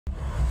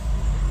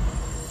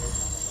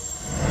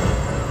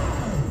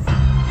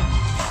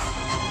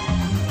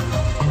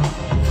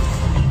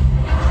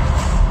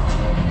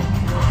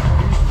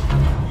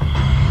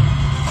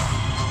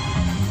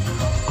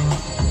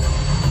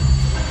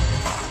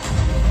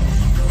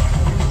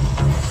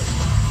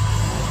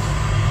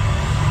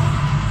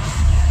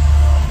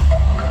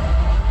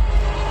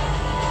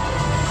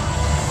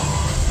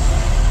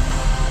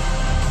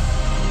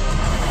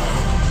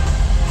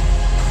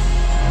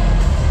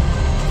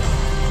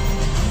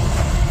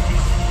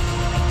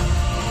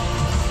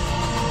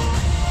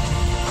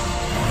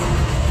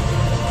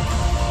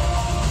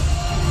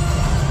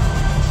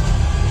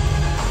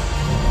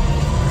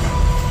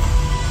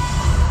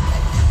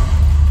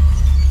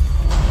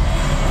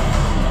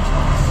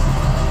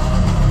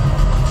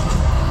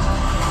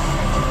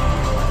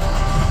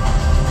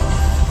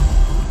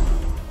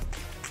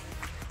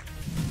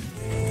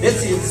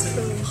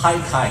high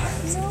tech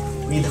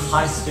with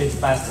high street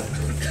fashion.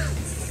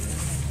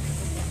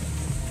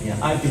 Yeah,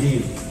 I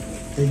believe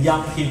the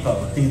young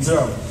people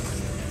deserve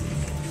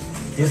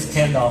this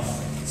kind of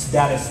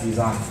status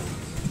design.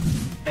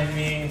 I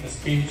mean the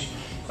speech,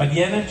 but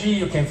the energy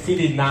you can feel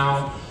it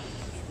now.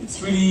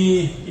 It's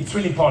really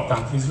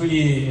important. It's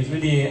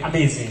really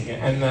amazing,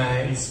 and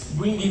it's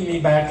bringing me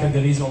back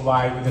the reason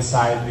why we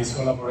decided this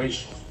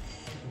collaboration.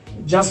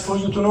 Just for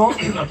you to know,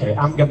 okay,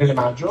 I'm Gabriele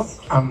Maggio.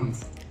 I'm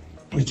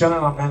the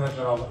general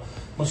manager of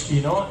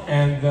Moschino,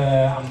 and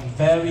I'm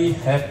very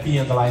happy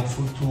and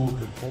delightful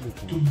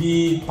to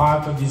be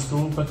part of this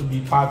group, to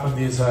be part of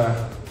this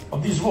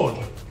world,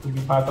 to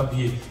be part of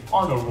the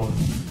Honor world.